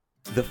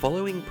The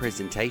following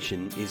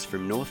presentation is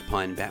from North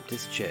Pine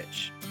Baptist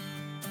Church.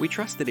 We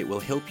trust that it will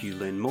help you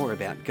learn more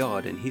about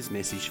God and His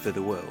message for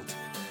the world.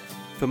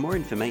 For more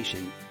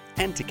information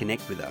and to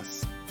connect with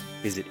us,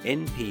 visit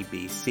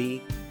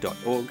npbc.org.au.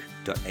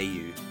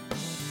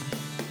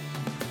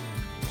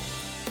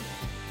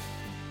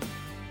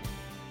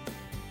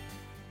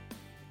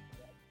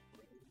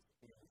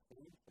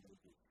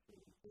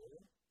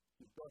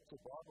 You've got your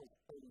Bible,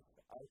 please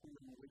open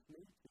them with me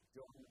to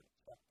John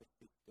chapter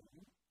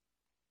 15.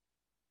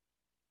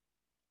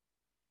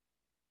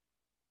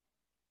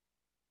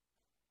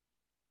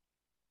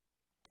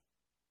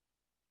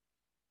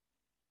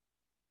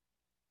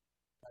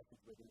 The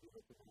passage we're going to be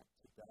looking at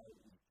today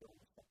is John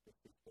chapter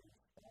 15,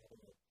 starting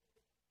at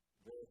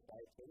verse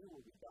 18.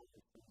 We'll be going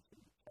through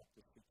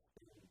chapter 16,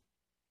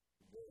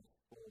 verse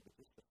 4, but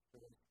just the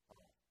first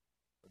part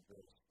of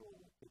verse 4.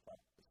 We'll pick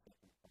up the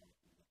second part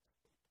next week.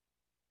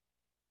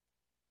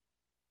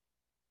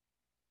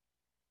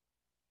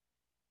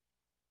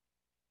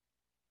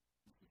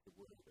 The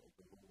word of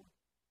the Lord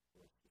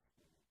for us this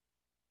morning.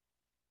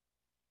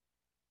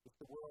 If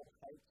the world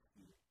hates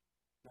you,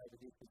 know that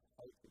it has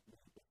hated me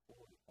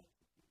before it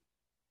hated you.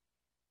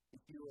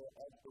 If you were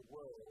of the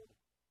world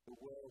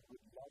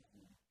would love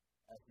you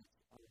as its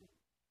own.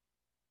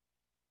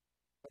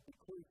 But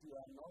because you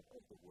are not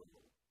of the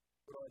world,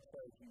 but I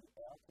chose you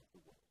out of the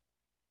world,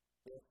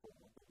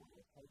 therefore the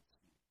world hates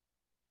you.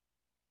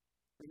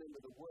 Remember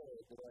the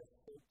word that I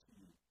said to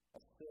you,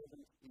 a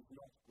servant is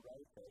not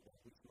greater than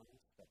his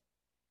master.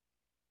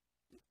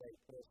 If they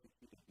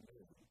persecuted me,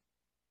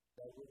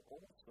 they will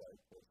also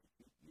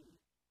persecute you.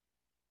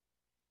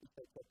 If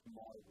they kept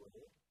my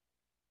word,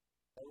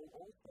 they will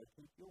also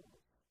keep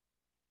yours.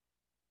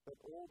 But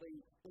all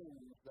these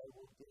things they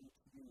will do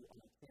to you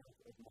on account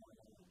of my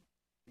name,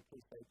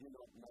 because they do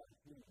not know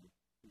him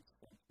who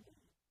sent me.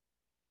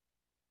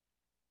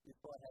 If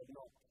I had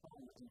not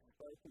come and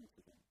spoken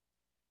to them,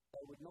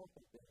 they would not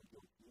have been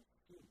guilty of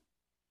sin.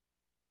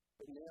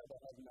 But now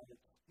they have no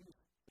excuse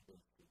for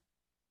their sin.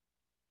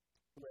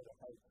 Whoever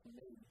hates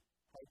me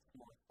hates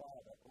my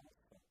Father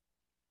also.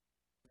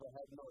 If I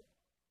had not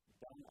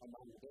done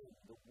among them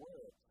the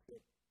works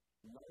that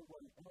no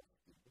one else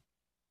did,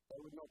 they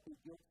would not be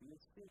guilty of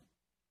sin.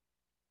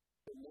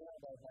 But now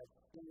they have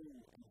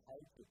seen and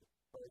hated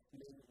both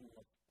me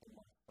and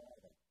my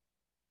Father.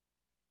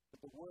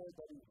 But the word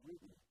that is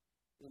written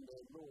in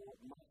their law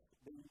must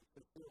be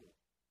fulfilled.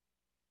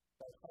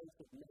 They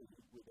hated me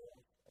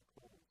without a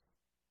cause.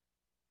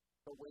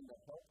 But when the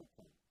Helper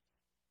comes,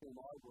 whom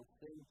I will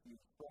send you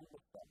from the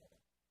Father,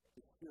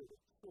 the Spirit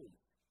of truth,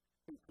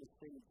 who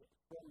proceeds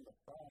from the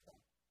Father,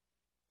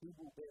 he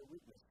will bear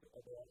witness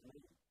about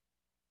me.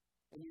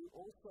 And you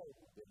also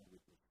will bear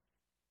witness,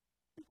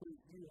 because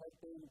you have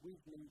been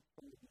with me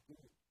from the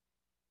beginning.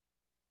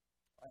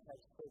 I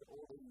have said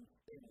all these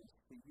things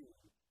to you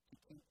to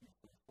keep you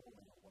from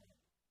falling away.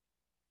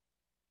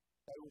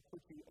 They will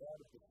put you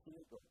out of the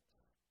synagogues.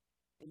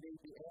 Indeed,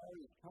 the hour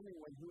is coming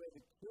when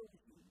whoever kills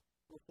you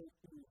will think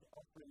he is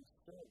offering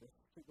service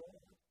to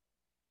God.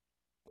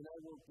 And they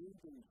will do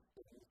these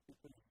things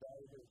because they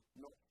have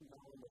not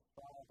known the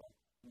Father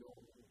nor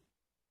me.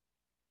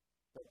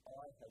 But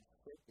I have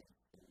said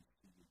these things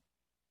to you,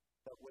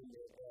 that when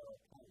their hour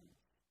comes,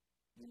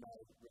 you may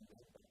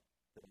remember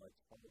that I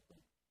told them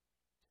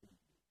to you.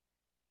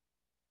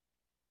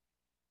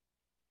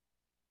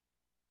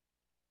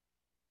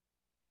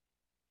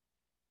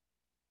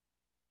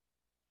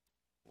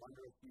 I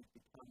wonder if you've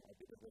become a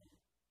bit of an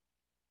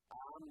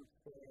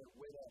armchair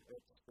weather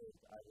expert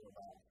over the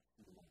last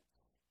few months.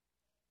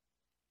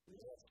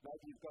 Yes,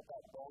 maybe you've got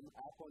that bomb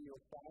app on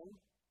your phone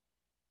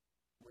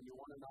when you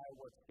want to know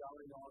what's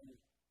going on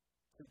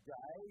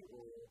today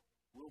or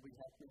will be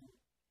happening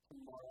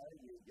tomorrow.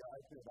 You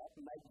open it up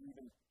and maybe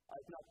even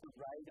open up the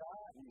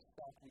radar and you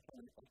start to become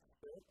an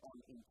expert on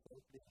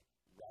interpreting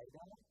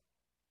radar.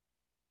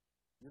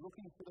 You're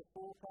looking for the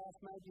forecast,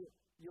 maybe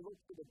you look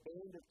for the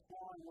band of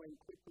time when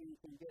quickly you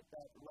can get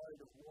that load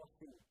of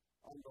washing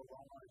on the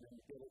line and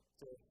get it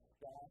to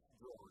start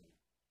drying.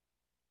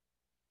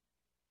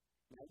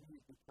 Maybe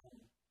you've become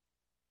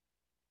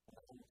an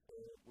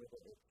armchair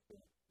weather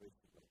expert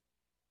recently.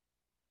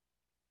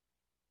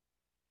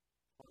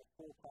 Trying to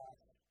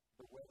forecast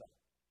the weather.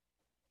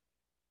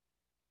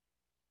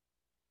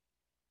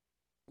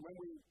 And when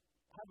we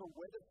have a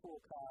weather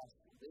forecast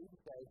these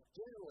days,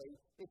 generally,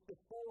 if the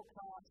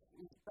forecast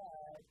is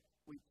bad,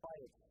 we play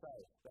it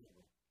safe, don't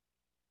we?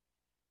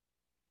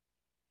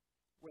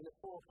 When the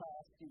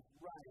forecast is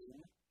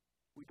rain,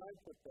 we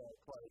don't put the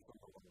clothes on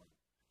the line.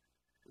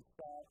 We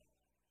start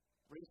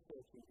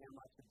researching how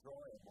much a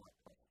dryer might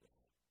cost us.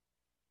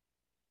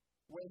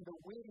 When the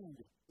wind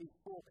is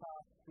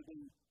forecast to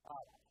be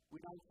up, we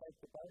don't take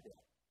the boat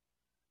out.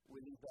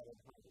 We leave that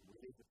at home.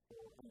 We leave it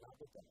for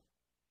another day.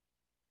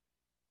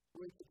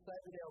 We could say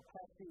that our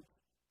passage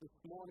this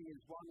morning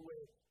is one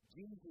where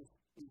Jesus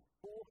is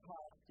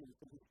forecasting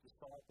for his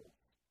disciples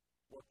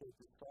what their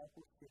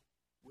discipleship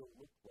will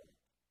look like.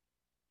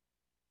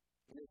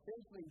 And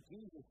essentially,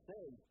 Jesus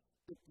says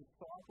that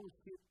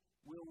discipleship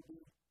will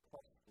be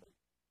costly.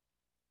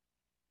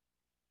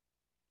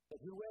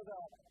 Whoever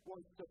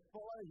wants to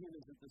follow him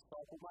as a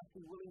disciple must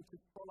be willing to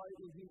follow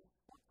in his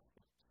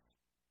footsteps.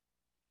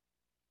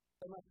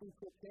 They must be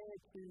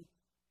prepared to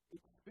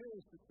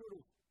experience the sort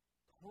of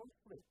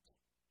conflict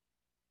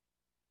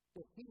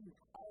that he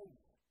has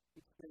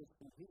experienced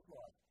in his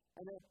life.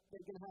 And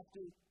they're going to have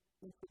to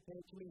be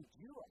prepared to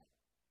endure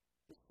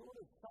the sort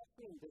of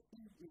suffering that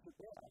he is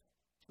about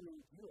to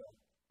endure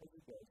as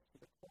he goes to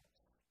the cross.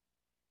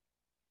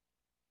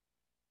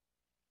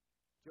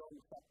 John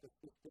chapter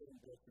 15,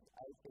 verses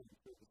 18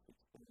 through to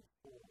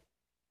 16:4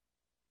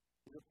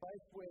 is a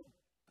place where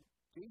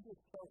Jesus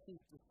tells his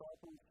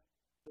disciples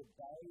that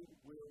they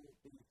will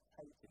be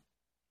hated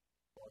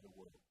by the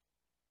world.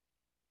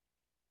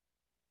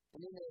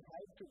 And in their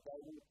hatred, they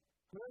will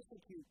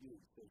persecute you,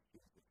 says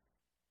Jesus.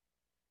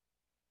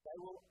 They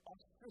will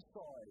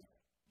ostracize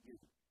you.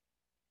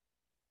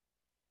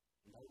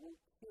 And they will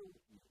kill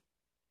you.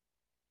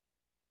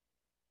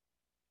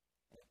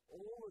 And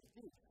all of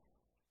this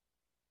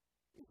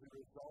is a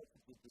result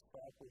of the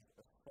disciples'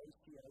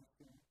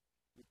 association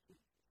with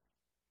Jesus.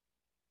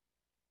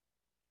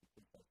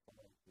 Because they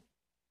followed him.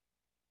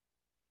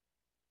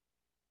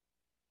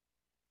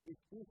 If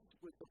this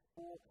was the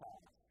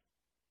forecast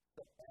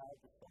for our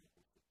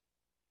discipleship,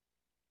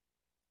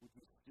 would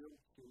you still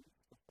choose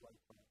to follow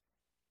Christ?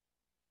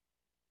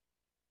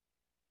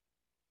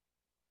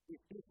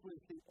 If this was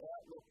the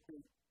outlook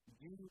that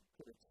you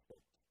could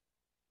expect,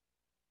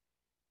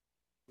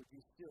 would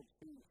you still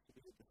choose to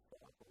be a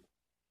disciple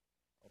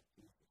of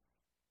Jesus?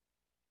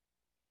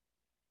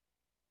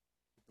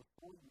 But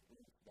before you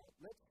answer that,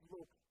 let's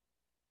look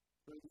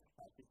through this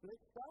passage.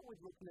 Let's start with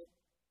looking at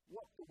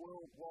what the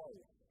world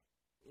was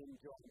in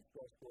John's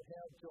Gospel,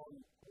 how John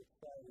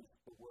portrays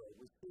the world.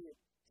 We see it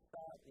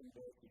start in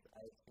verses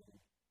 18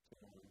 to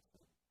 19.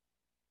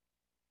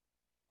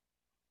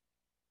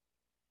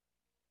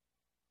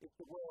 If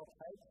the world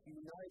hates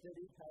you, know that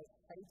it has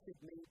hated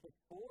me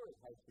before it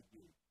hated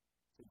you,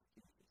 says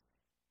Jesus.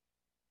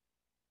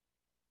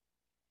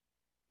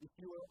 If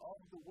you were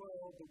of the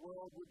world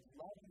would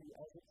love you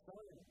as its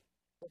own.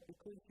 But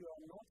because you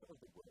are not of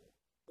the world,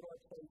 but I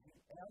chose you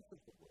out of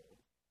the world,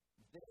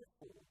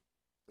 therefore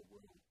the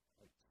world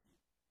hates you.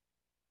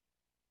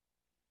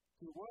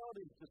 The world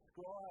is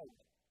described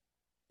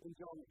in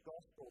John's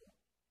Gospel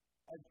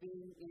as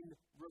being in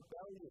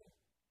rebellion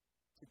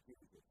to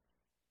Jesus.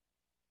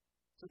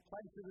 The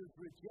place that has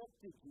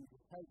rejected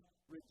Jesus has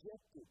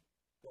rejected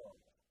God.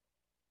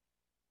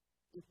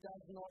 It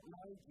does not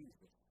know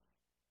Jesus.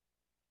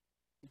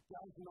 It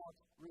does not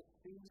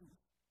receive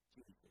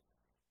Jesus.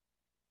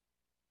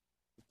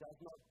 It does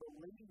not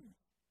believe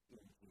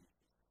in Jesus.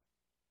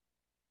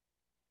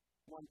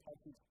 One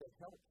passage that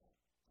helps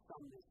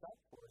sum this up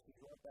for us is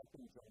right back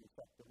in John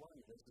chapter 1,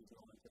 verses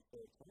 9 to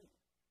 13.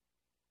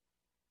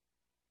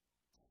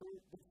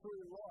 The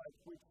true life,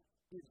 which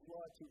gives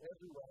life to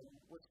everyone,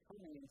 was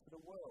coming into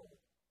the world.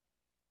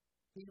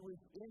 He was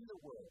in the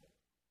world,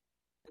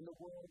 and the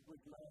world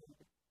was made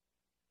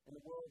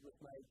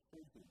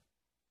through him.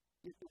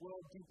 Yet the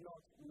world did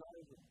not know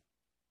him.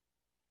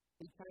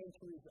 He came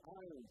to his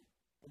own,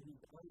 and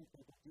his own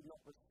people did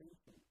not receive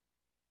him.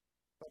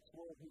 But to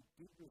all who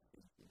did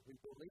receive him, who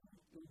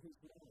believed in his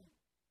name,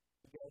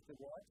 he gave the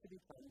right to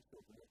become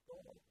children of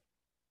God,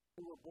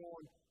 who were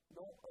born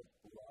not of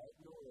blood,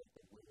 nor of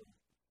the will of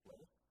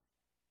flesh,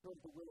 nor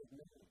of the will of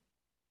man,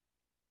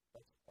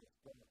 but of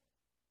God.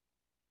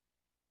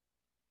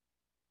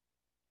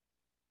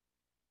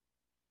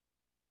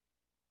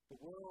 The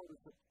world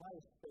is a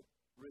place that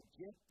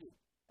rejected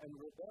and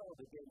rebelled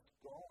against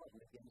God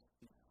and against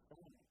his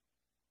Son.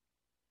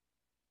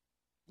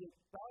 Yet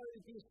though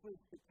this was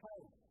the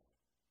case,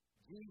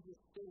 Jesus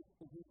said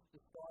to his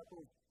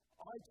disciples,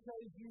 I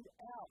chose you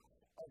out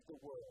of the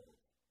world.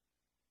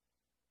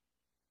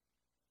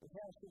 And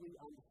how should we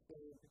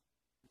understand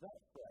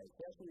that phrase?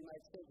 How should we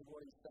make sense of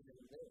what he's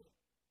saying there?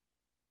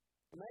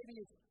 And maybe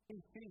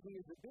his thinking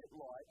is a bit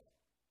like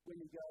when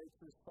you go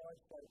to the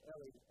sideshow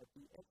alley at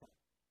the Echo,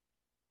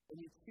 and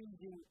you're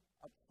choosing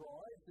a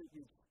prize that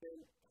you've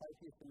spent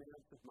copious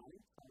amounts of money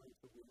trying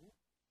to win.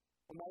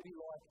 Or maybe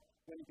like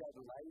when you go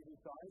to the laser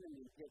zone and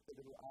you get the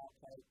little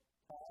arcade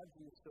cards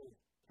and you sort of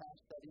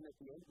cash that in at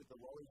the end with the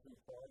lollies and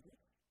prizes.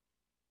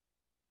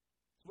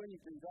 So when you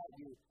do that,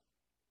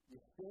 you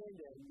stand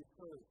there and you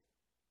sort of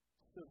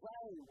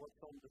survey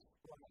what's on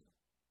display.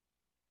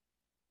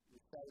 You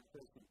say to the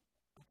person,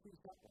 I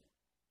choose that one.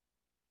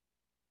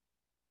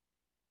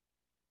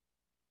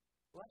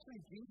 Well,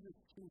 actually, Jesus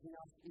choosing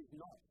us is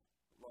not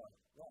like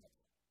that.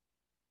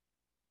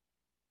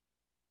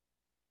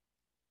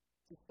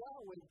 To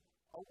start with,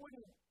 I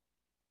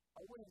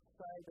wouldn't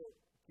say that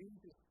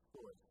Jesus'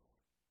 choice,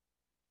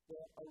 the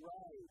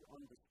array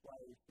on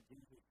display for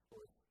Jesus'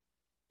 choice,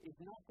 is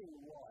nothing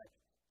like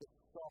the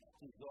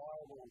soft,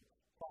 desirable,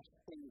 plush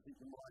things that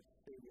you might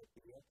see at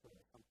the airport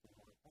or something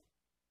like that.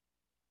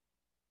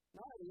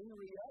 No, in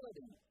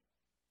reality,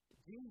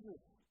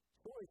 Jesus'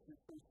 choice is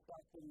from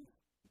something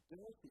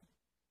dirty,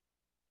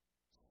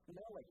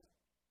 smelly,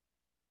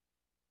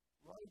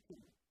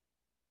 broken,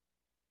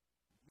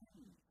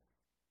 used,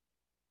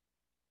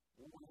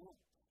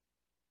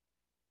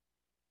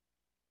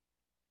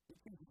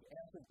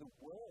 light of the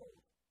world.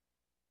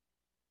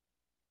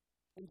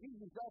 And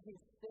Jesus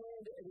doesn't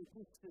stand at a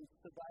distance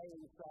survey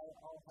and say,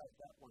 I'll have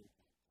that one.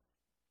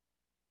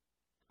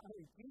 No,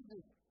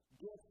 Jesus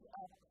gets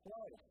up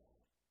close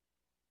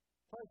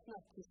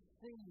enough to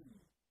see,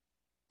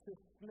 to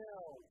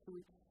smell, to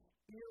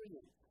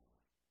experience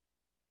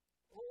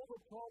all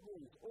the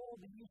problems, all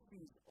the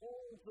issues,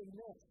 all the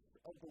mess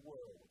of the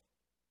world.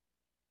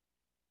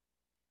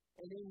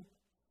 And in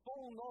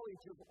full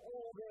knowledge of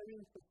all their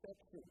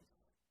imperfections,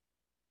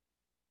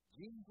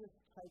 Jesus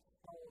takes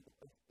hold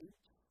of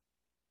each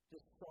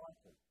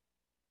disciple,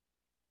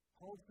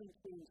 holds them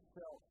to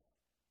himself,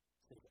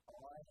 says,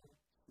 I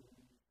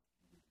choose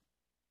you.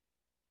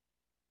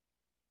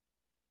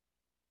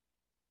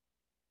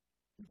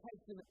 He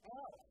takes them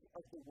out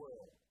of the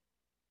world,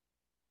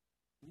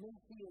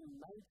 mercy and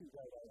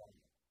motivated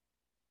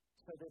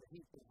so that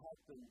he can have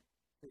them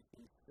to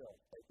himself.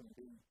 They can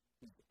be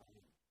his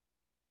own.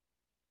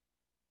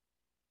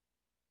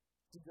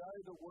 Today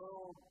the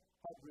world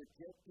had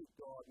rejected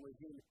God, was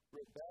in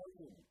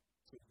rebellion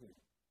to him.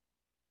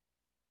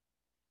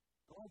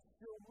 God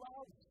still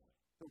loves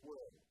the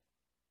world.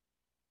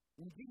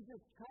 And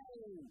Jesus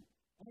came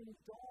and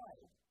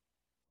died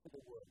for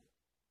the world.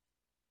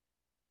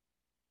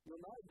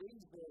 You'll know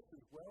these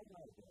verses well,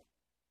 no doubt.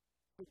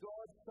 For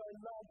God so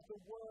loved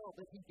the world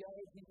that he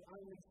gave his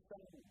only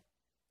Son,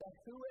 that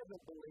whoever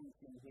believes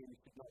in him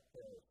should not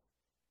perish,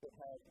 but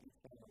have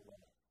eternal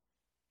life.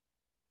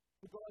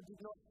 For God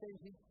did not send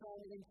his Son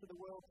into the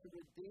world to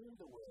redeem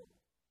the world,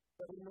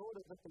 but in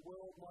order that the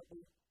world might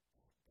be,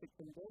 to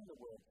condemn the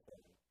world,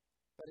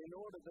 but in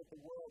order that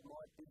the world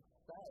might be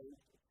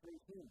saved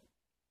through him.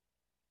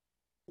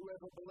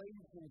 Whoever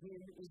believes in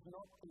him is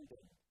not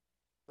condemned,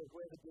 but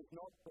whoever does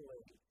not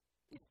believe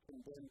is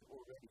condemned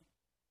already,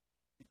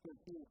 because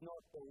he has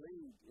not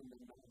believed in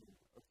the name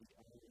of the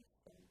only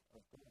Son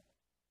of God.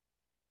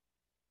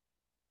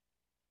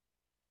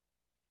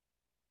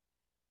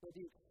 So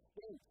the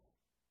extent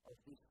of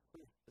this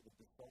truth for the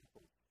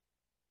disciples,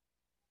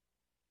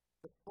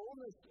 the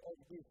fullness of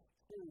this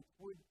truth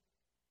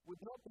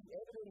would not be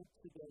evident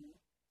to them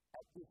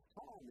at this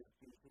time as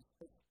Jesus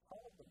has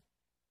told them.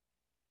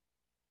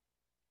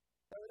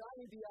 They would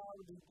only be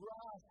able to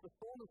grasp the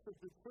fullness of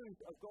the truth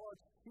of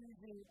God's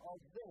choosing of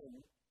them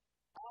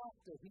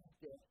after his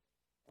death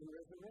and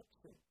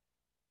resurrection.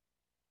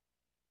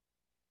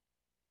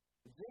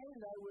 Then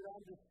they would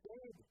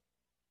understand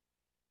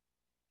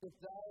that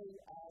they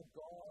are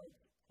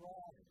God's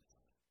prize,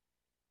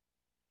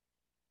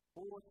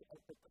 bought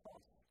at the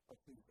cost of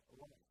his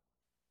life.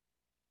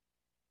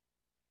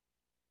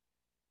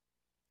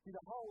 See,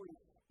 the Holy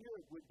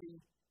Spirit would be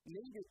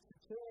needed to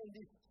turn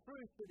this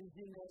truth that is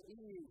in their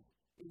ears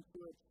into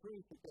a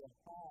truth that their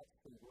hearts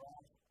can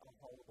grasp a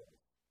hold of.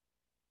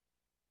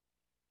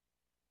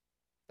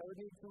 They would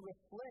need to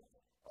reflect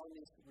on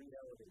this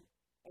reality,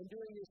 and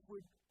doing this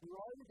would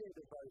grow their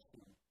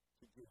devotion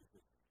to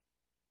Jesus.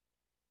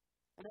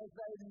 And as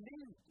they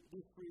lived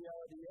this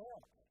reality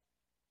out,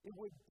 it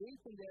would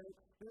deepen their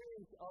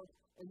experience of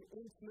an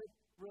intimate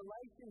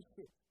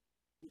relationship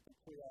with the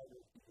Creator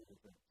of the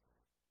universe.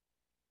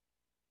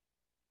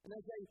 And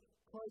as they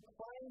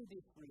proclaimed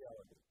this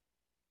reality,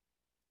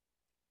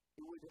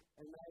 it would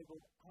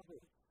enable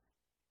others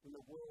in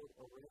the world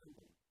around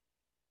them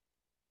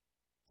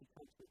to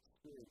come to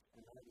experience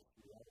and know this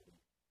reality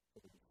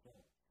for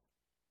themselves.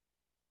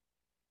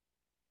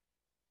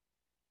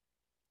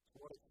 To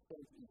what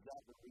extent is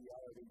that the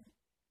reality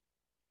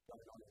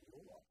going on in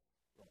your life?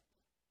 Right?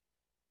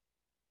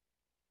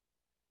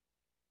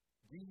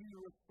 Do you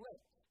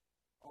reflect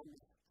on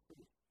this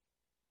truth?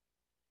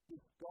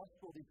 This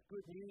gospel, this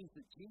good news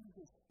that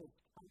Jesus has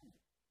come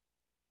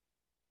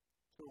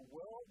to a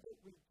world that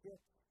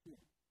rejects him,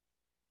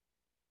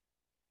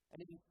 and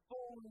in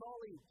full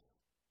knowledge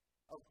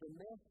of the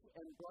mess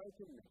and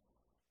brokenness,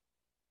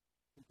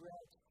 he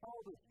grabs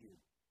hold of you,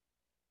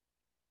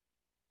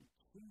 he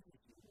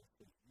chooses you and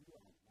says, you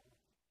are mine.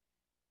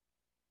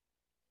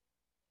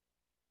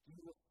 Do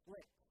you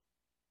reflect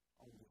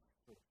on this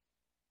truth?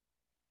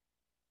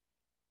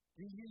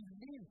 Do you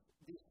live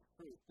this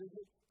truth? Does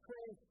it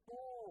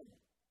transform?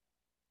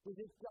 Does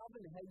it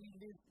govern how you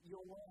live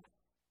your life?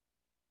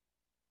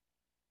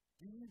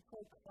 Do you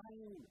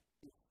proclaim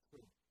this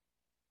truth?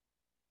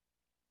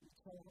 You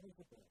tell others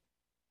about it.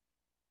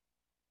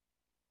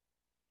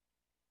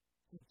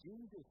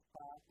 Jesus'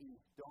 part is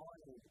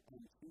dying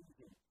and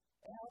choosing.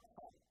 Our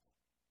part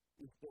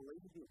is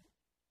believing,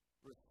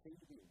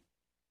 receiving,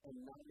 and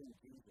knowing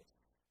Jesus,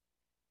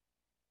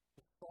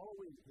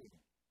 following him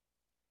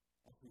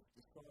as his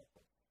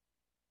disciples.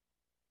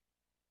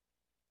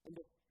 And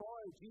to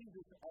follow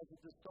Jesus as a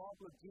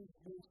disciple of Jesus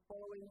means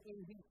following in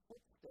his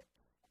footsteps.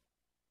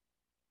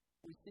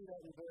 We see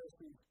that in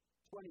verses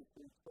 20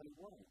 through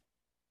 21.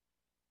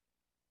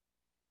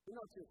 We're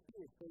not just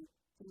here, see,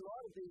 in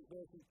light of these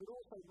verses, but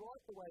also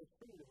right the way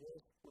through to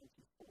verse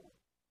 24.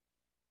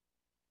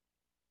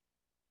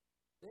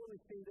 There we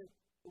see that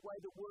the way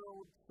the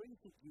world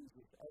treated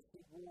Jesus as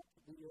he walked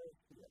the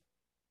earth here.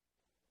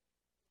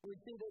 We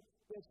see that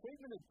Their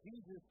treatment of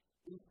Jesus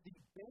is the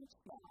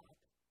benchmark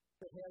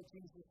for how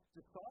Jesus'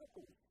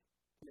 disciples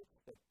can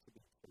expect to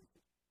be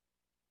treated.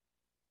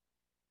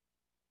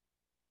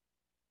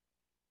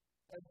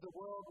 As the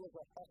world was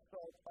a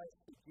hostile place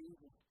to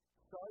Jesus,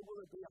 so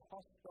will it be a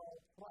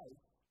hostile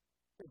place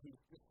for his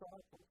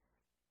disciples.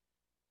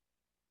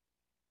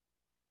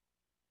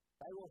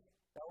 They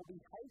will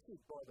be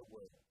hated by the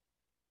world.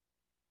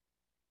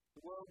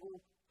 The world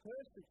will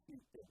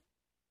persecute them.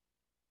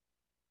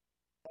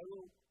 They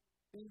will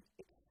be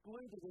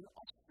excluded and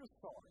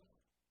ostracized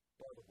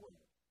by the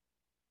world.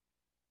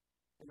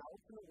 And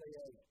ultimately,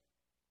 as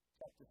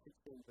chapter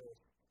 16,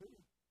 verse 2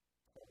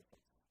 tells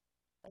us,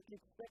 they can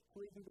expect to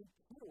even be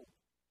killed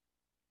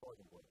by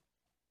the world.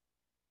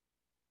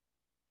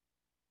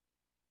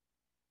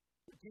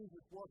 But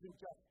Jesus wasn't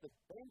just the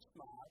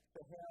benchmark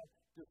for how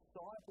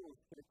disciples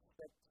could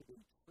expect to be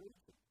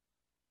treated.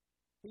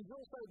 He's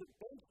also the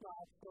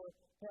benchmark for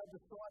how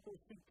disciples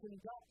should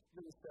conduct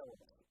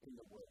themselves in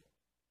the world.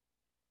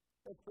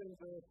 Let's bring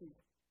verses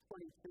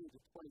 22 to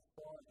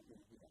 25 in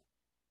here.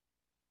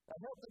 They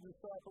helped the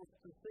disciples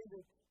to see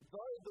that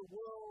though the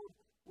world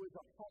was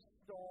a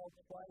hostile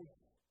place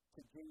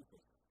to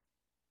Jesus,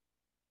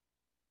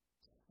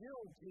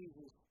 still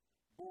Jesus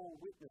bore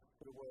witness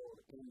to the world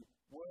in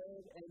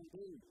word and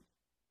deed.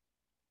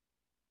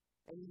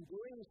 And in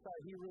doing so,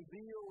 he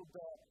revealed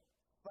the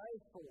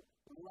faithful,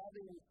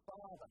 loving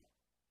Father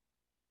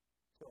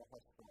to a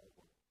hostile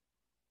world.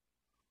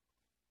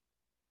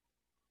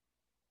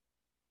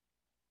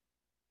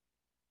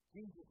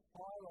 Jesus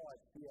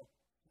highlights here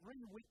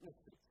three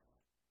witnesses.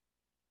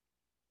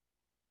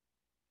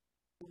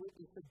 The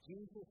witness of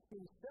Jesus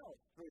himself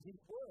through his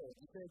word.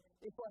 He said,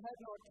 if I had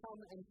not come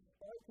and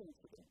spoken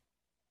to them,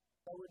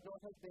 they would not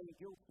have been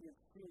guilty of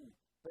sin,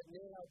 but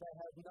now they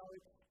have no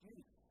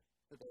excuse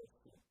for their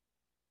sin.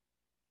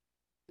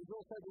 There's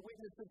also the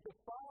witness of the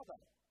Father,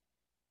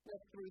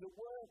 that through the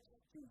works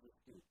Jesus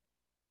did.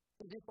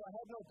 As if I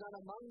had not done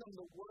among them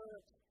the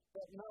works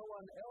that no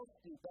one else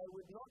did, they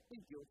would not be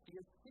guilty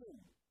of sin.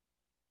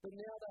 But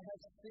now they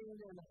have seen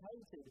and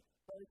hated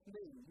both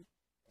me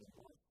and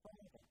my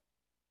Father.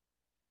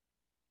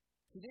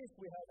 To this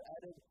we have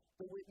added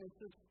the witness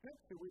of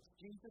Scripture which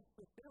Jesus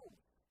fulfilled.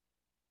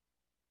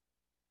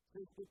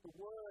 Since that the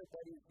word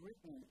that is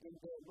written in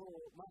their law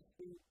must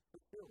be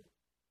fulfilled.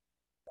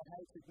 They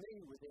hated me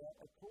without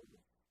a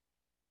cause.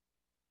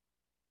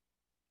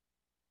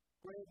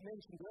 Greg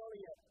mentioned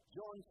earlier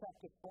John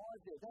chapter 5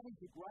 there. That is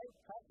a great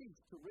passage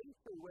to read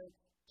through where it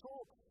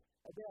talks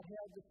about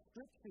how the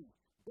Scriptures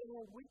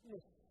bear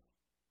witness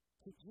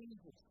to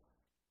Jesus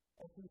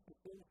as he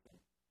fulfills them.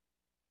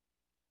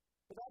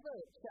 But other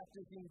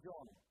chapters in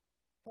John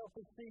help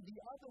us see the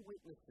other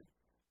witnesses.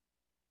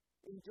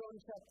 In John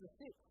chapter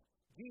 6,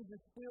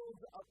 Jesus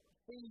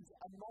feeds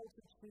a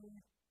multitude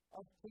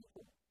of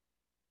people.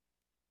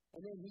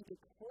 And then he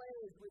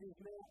declares with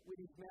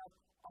his mouth,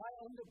 I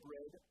am the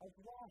bread of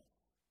life,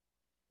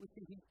 which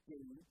is his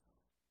deeds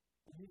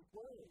and his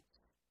words.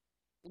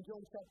 In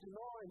John chapter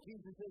 9,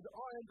 Jesus says,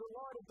 I am the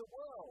light of the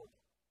world.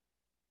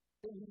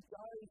 Then he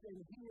goes and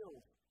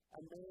heals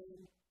a man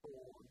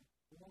born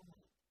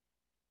blind.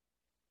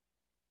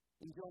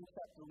 In John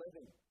chapter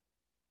 11,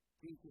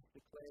 Jesus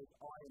declares,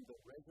 I am the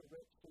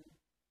resurrection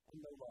and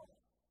the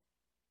life.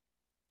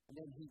 And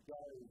then he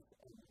goes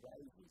and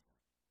raises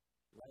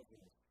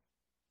Lazarus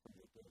from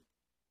the dead.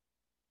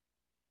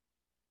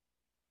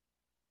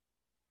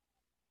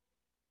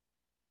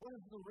 What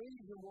is the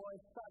reason why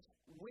such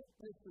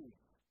witnesses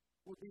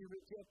would be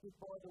rejected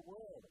by the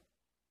world?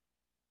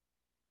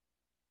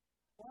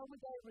 Why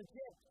would they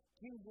reject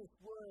Jesus'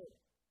 word?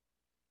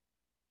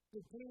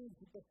 The deeds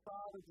that the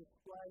Father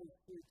displays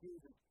through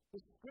Jesus.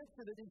 The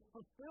Scripture that is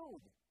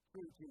fulfilled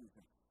through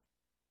Jesus.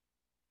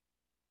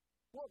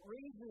 What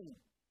reason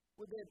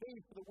would there be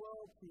for the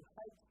world to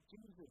hate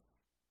Jesus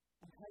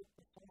and hate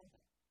the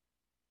Father?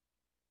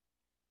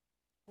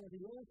 Well,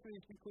 the answer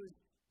is because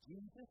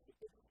Jesus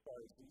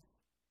exposes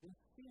their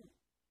sin.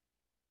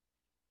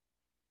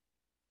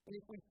 And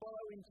if we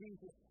follow in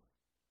Jesus'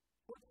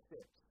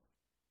 footsteps,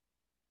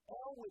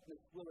 our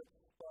witness will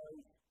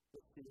expose the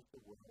sin of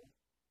the world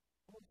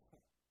also.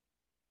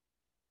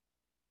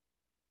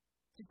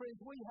 See, friends,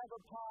 we have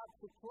a part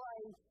to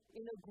play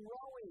in a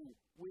growing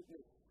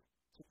witness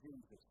to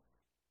Jesus.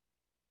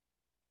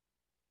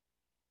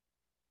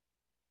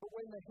 But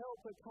when the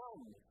Helper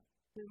comes,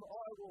 whom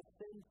I will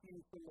send to you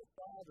from the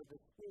Father,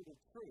 the Spirit of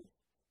truth,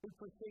 who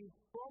proceeds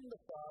from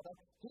the Father,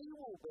 he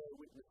will bear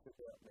witness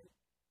about me.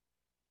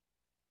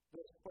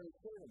 Verse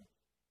 27.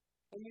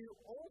 And you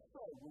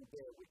also will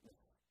bear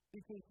witness,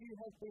 because you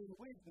have been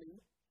with me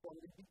from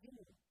the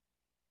beginning.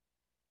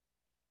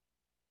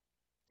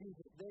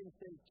 Jesus then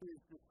says to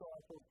his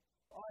disciples,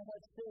 I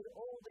have said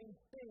all these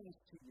things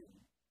to you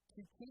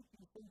to keep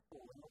you from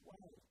falling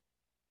away.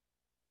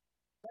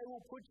 They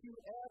will put you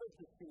out of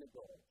the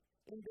synagogue.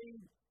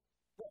 Indeed,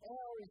 the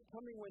hour is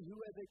coming when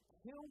whoever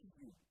kills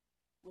you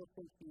will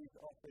think he is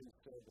offering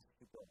service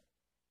to God.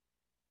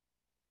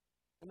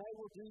 And they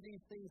will do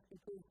these things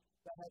because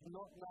they have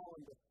not known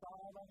the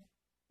Father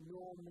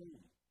nor me.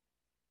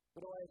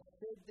 But I have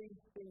said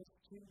these things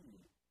to you,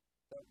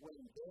 that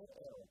when their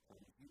hour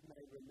comes, you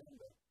may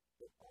remember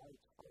that I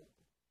told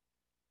them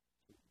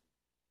to you.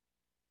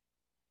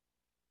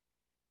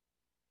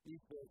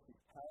 These verses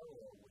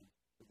parallel with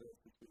the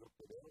verses we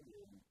looked at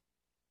earlier in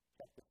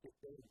chapter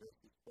 15,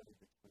 verses 20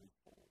 to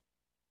 24.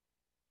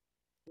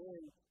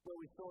 Then, where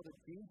we saw that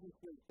Jesus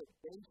was the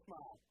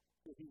benchmark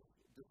for his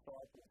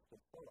disciples to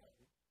follow,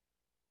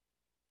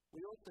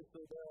 we also saw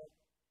there are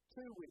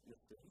two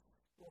witnesses,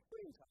 or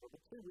three in total,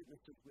 but two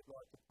witnesses we'd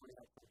like to point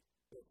out from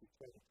verses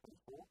 20 to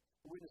 24,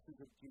 the witnesses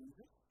of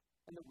Jesus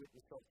and the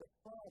witness of the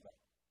Father.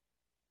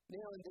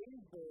 Now in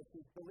these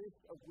verses, the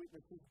list of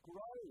witnesses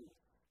grows,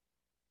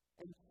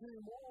 and two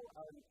more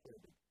are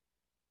included.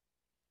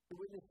 The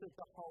witness of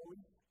the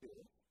Holy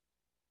Spirit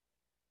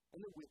and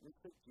the witness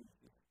of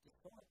Jesus'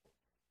 disciples.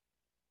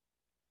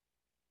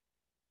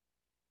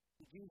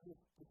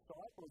 Jesus'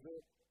 disciples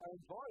are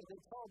invited,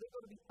 they're told they've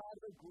got to be part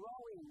of a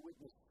growing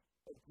witness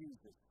of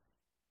Jesus.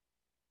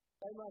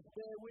 They must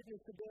bear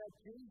witness about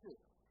Jesus.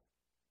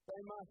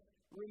 They must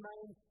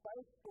remain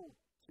faithful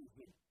to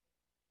him.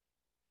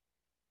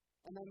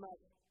 And they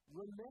must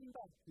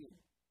remember him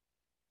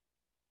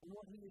and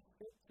what he has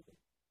said to them.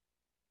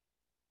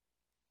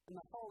 And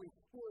the Holy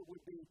Spirit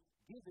would be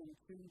given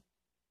to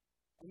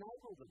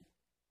enable them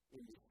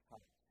in this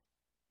case.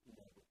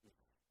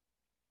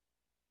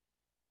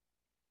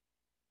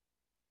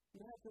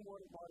 Imagine what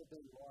it might have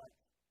been like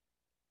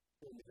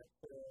for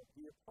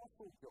the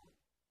Apostle John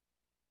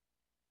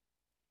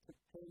to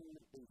pen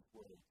these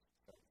words,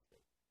 so to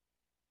speak.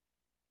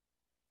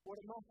 What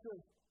it must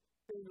have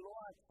been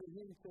like for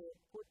him to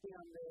put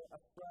down there a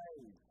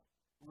phrase,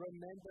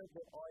 remember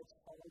that I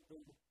told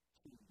them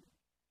to you.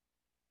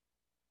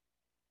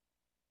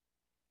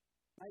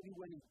 Maybe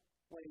when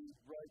he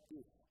wrote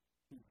this,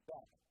 his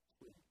back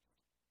twitched.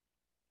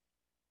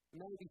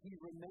 Maybe he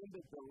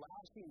remembered the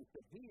lashings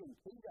that he and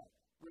Peter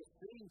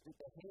received at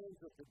the hands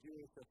of the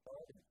Jewish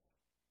authorities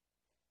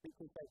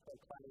because they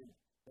proclaimed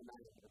the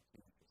name of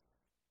Jesus.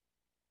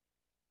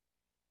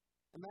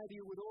 And maybe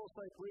it would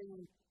also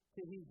bring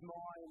to his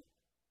mind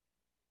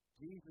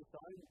Jesus'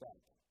 own back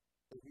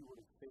that he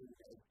would have seen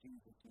as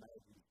Jesus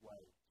made his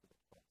way to the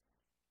cross.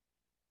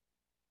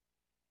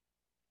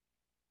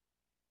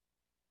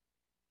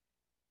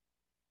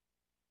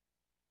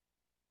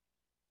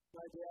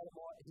 No doubt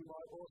he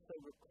might also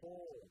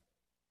recall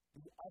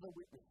the other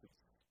witnesses,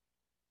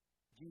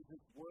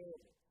 Jesus'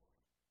 words,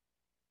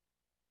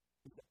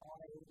 his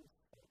eyes.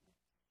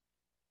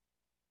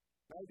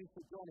 Maybe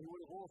for John, he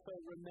would have also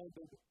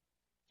remembered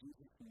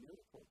Jesus'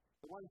 miracles,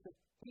 the ones that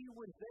he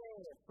was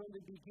there from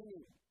the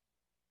beginning,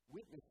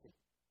 witnessing.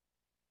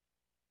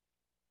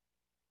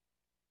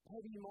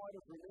 Maybe he might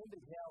have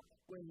remembered how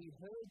when he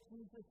heard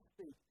Jesus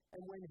speak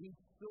and when he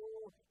saw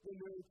the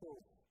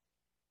miracles,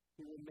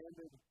 he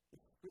remembered the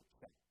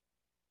scripture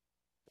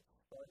that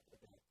spoke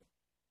about them.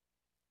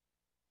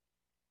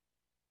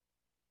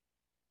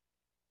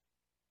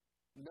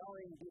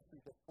 Knowing this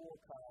is a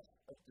forecast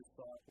of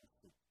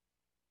discipleship,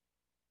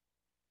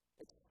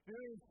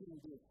 experiencing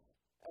this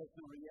as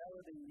the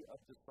reality of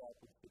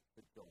discipleship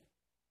for John,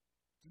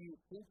 do you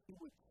think he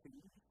would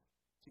choose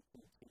to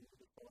continue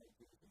to follow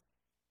Jesus?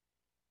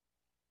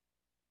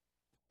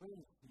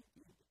 Friends, he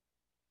did.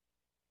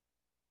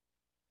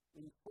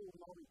 In full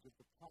knowledge of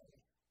the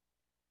path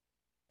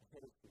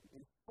ahead of him,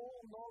 in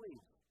full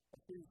knowledge of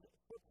his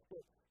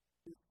footsteps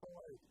he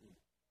followed him,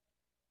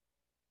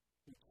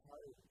 he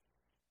chose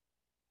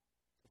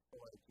to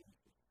follow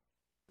Jesus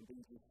and be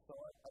a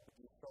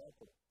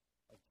disciple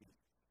of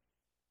Jesus.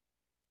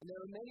 And there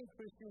are many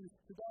Christians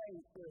today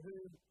for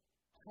whom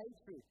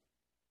hatred,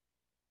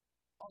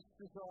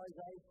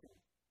 ostracization,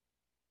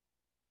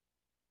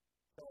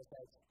 so I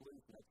say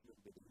exclusion, that's a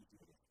little bit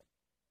easier to say.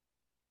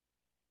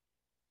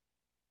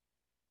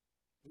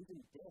 Even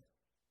death.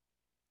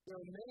 There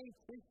are many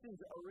Christians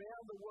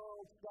around the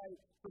world today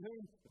for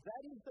whom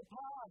that is the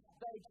path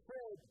they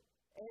tread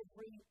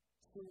every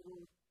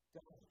single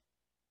day.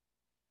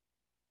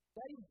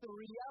 That is the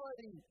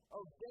reality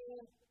of their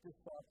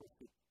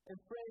discipleship. And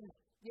friends,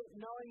 yet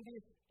knowing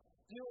this,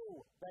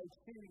 still they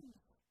choose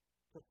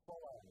to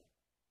follow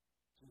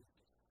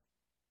Jesus.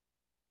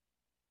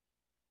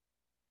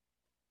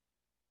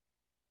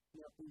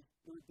 Now, it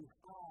would be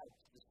hard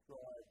to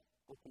describe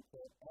or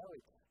compare our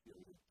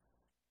experience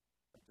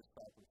of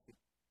discipleship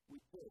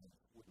with theirs,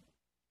 wouldn't it?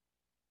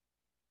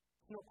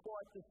 It's not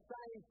quite the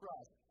same for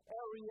us.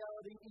 Our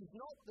reality is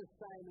not the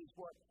same as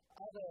what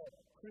other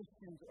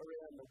Christians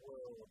around the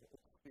world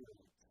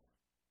experience.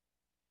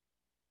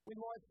 We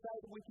might say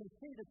that we can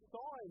see the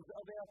signs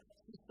of our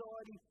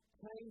society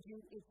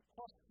changing its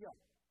posture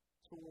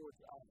towards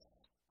us,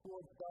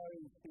 towards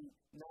those who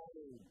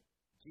name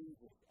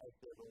Jesus as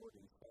their Lord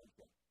and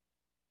Savior.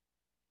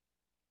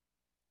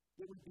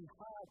 It would be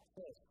hard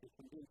pressed to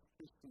convince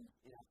Christians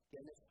in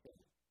Afghanistan,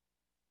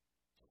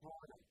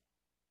 China,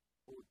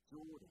 or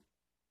Jordan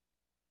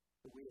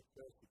that we are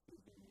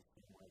persecuted in the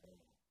same way they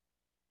are.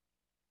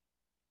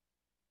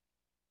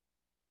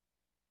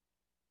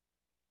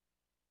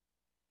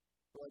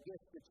 I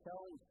guess the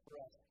challenge for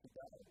us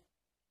today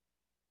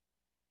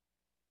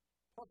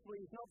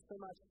possibly is not so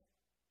much,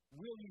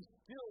 will you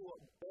still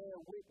bear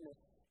witness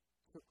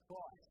to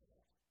Christ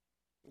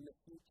in the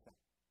future?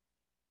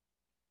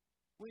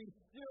 We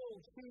still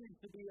choose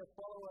to be a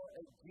follower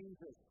of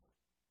Jesus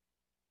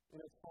in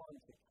a time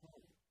to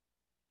come.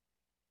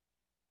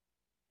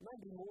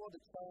 Maybe more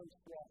the challenge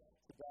for us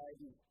today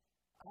is,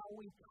 are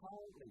we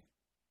currently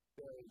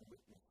bearing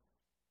witness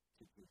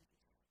to Jesus?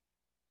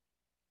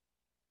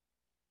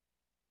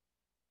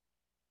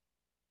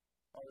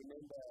 I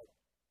remember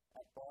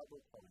at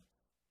Bible college,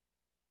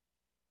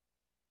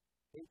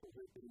 people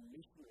who have been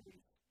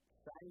missionaries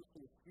saying to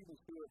the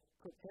students who are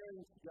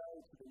preparing to go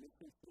to the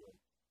mission field,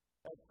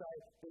 they'd say,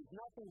 there's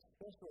nothing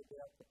special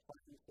about the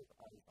plains of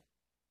Over.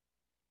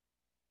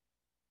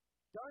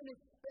 Don't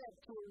expect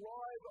to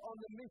arrive on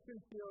the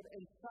mission field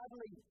and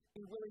suddenly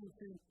be willing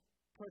to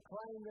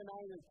proclaim the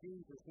name of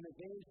Jesus and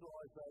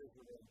evangelize those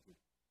around you.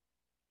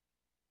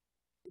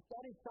 If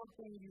that is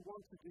something you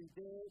want to do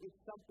there,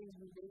 it's something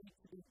you need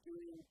to be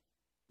doing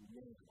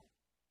now.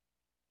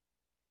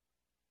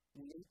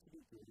 You need to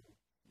be doing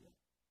now.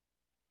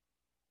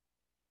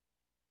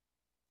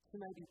 So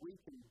maybe we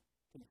can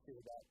consider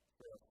that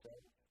for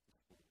ourselves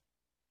this morning.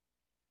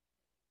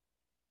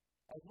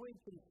 As we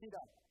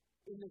consider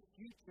in the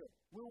future,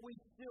 will we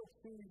still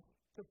choose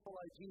to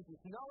follow Jesus,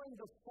 knowing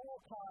the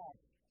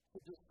forecast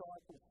for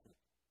discipleship?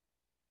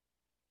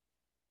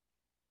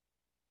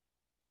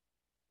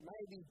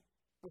 Maybe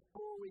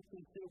before we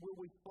consider, will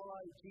we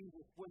follow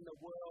Jesus when the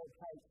world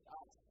hates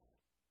us,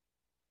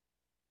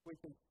 we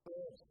can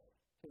first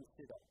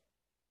consider,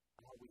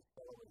 are we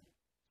following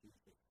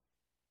Jesus?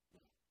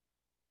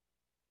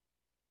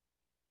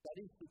 That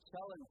is the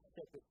challenge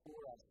set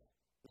before us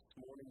this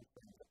morning,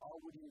 friends. I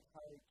would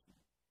encourage you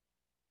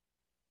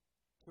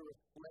to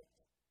reflect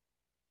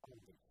on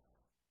this.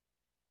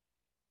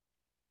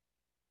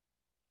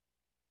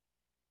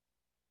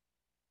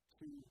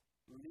 To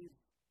live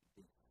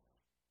this.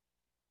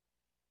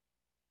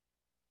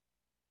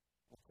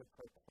 And to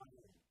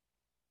proclaim,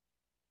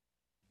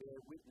 bear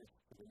witness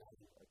to the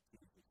name of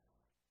Jesus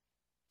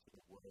to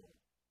the world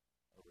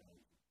around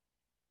you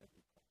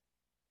every day.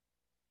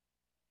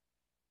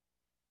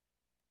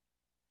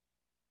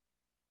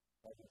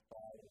 Heavenly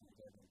Father in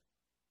heaven,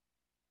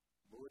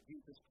 Lord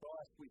Jesus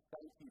Christ, we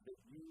thank you that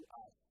you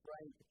are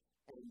frank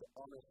and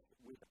honest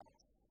with us.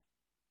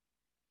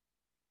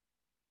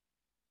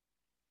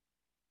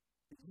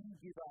 That you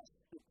give us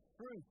the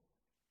truth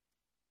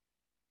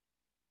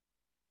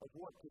of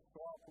what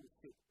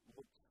discipleship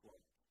looks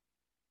like.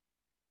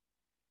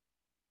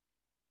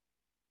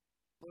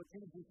 Lord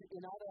Jesus,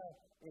 in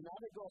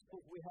other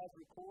Gospels we have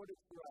recorded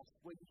for us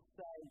where you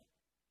say,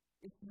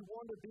 if you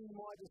want to be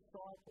my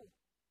disciple,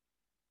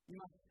 you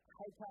must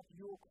take up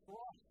your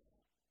cross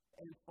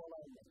and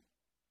follow me.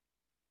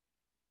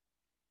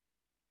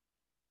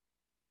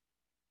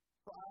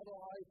 Father,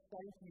 I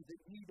thank you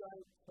that you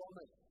don't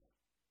promise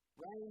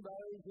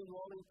rainbows and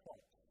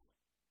lollipops.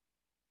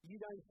 You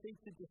don't seek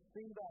to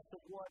deceive us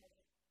of what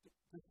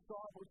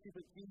discipleship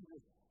of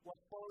Jesus, what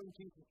following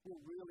Jesus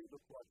will really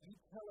look like. You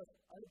tell us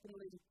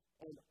openly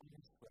and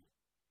honestly.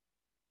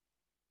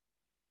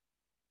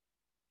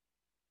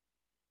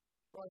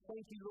 I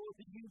thank you, Lord,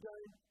 that you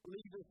don't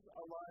leave us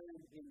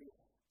alone in this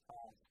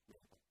task.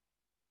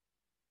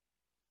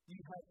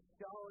 You have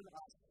shown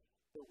us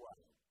the way.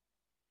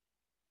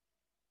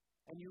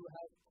 And you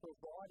have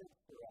provided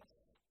for us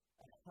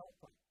a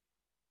helper,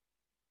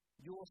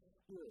 your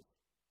Spirit,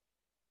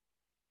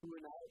 who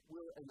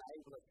will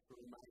enable us to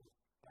remain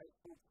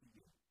faithful to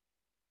you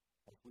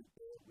as we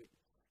bear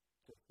witness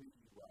to who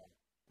you are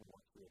and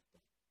what you have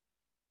done.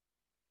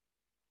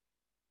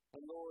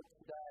 And Lord,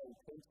 today,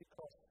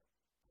 Pentecost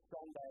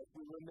Sunday,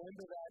 we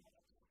remember that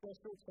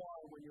special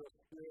time when your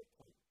Spirit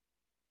came.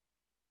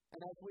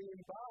 And as we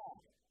embark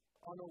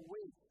on a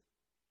week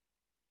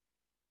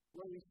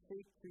where we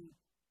seek to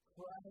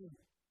pray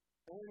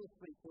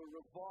earnestly for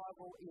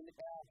revival in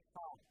our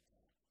hearts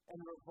and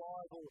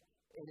revival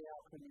in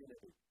our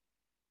community,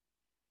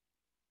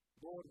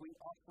 Lord, we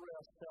offer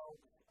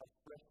ourselves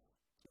afresh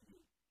to you.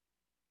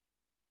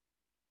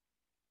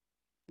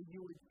 That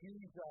you would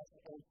use us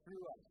and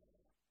through us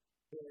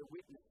bear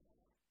witness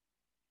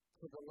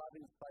to the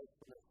loving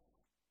faithfulness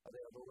of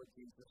our Lord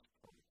Jesus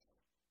Christ.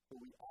 For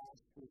we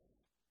ask this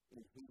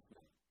in his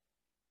name.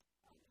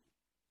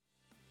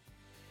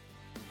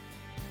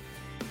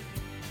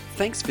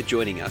 Thanks for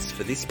joining us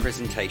for this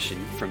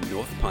presentation from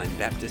North Pine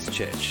Baptist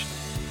Church.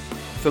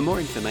 For more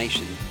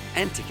information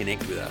and to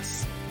connect with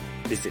us,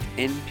 visit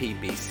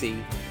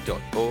npbc.org.au.